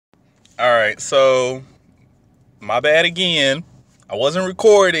Alright, so my bad again. I wasn't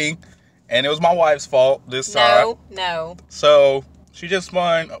recording, and it was my wife's fault this time. No. So she just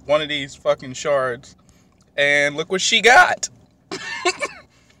spun one of these fucking shards, and look what she got.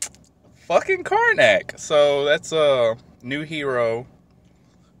 Fucking Karnak. So that's a new hero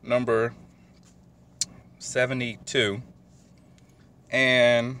number 72.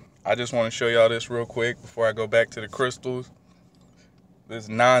 And I just want to show y'all this real quick before I go back to the crystals. This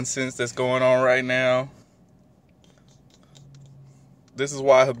nonsense that's going on right now. This is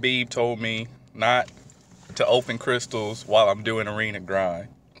why Habib told me not to open crystals while I'm doing arena grind.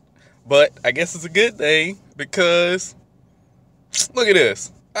 But I guess it's a good thing because look at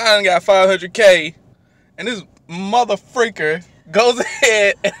this. I done got 500K and this mother freaker goes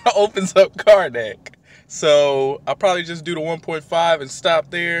ahead and opens up Karnak. So I'll probably just do the 1.5 and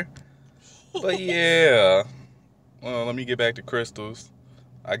stop there. But yeah. Well, let me get back to crystals.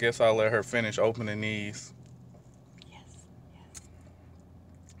 I guess I'll let her finish opening these. Yes.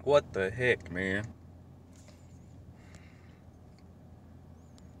 What the heck, man?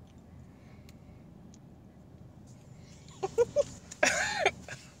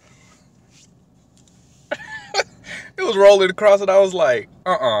 It was rolling across and I was like,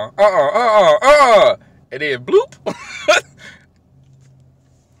 and then bloop.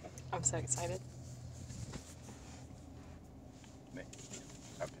 I'm so excited. Okay,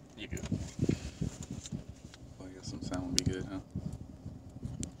 you good. Well, I guess some sound would be good, huh?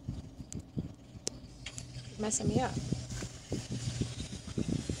 You're messing me up.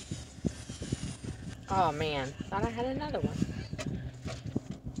 Oh man, thought I had another one.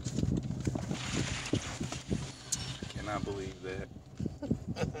 Cannot believe that.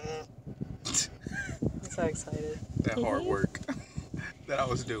 I'm so excited. That hard work that I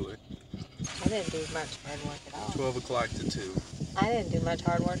was doing. I didn't do much hard work at all. 12 o'clock to 2. I didn't do much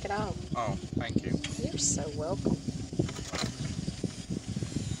hard work at all. Oh, thank you. You're so welcome.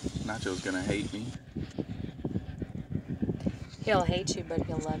 Nacho's gonna hate me. He'll hate you, but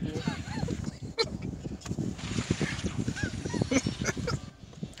he'll love you.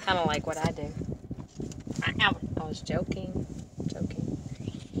 Kind of like what I do. I was joking.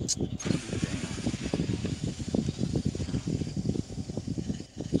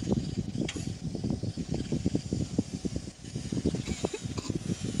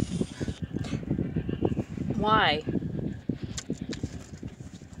 Why?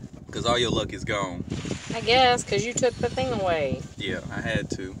 Because all your luck is gone. I guess, because you took the thing away. Yeah, I had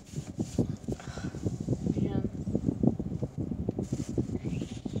to. Man.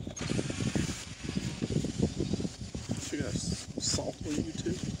 She got salt on you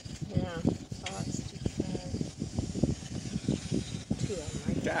too? Yeah. Oh, that's too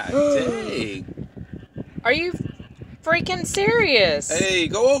bad. God dang. Are you freaking serious? Hey,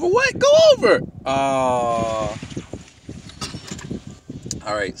 go over what? Go over!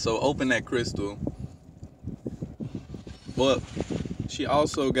 Alright, so open that crystal. Well, she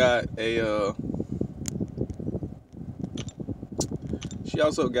also got a,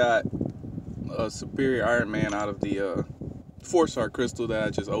 Superior Iron Man out of the, 4-star crystal that I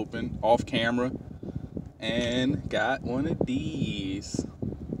just opened off camera. And got one of these.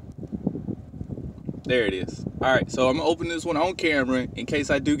 There it is. Alright, so I'm going to open this one on camera in case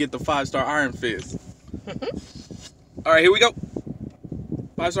I do get the 5-star Iron Fist. Alright, here we go.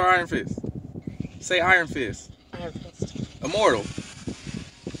 5-star Iron Fist. Say Iron Fist. Iron Fist. Immortal.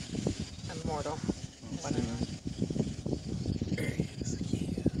 Immortal. Whatever. There he is.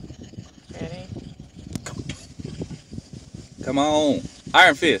 Yeah. Ready? Come on.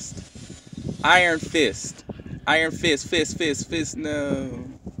 Iron Fist. Iron Fist. Iron Fist. Fist. No.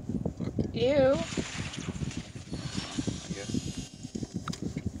 You? I guess.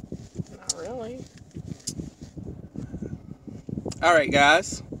 Not really. Alright,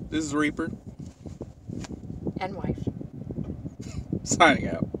 guys. This is Reaper. And wife. Signing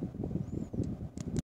out.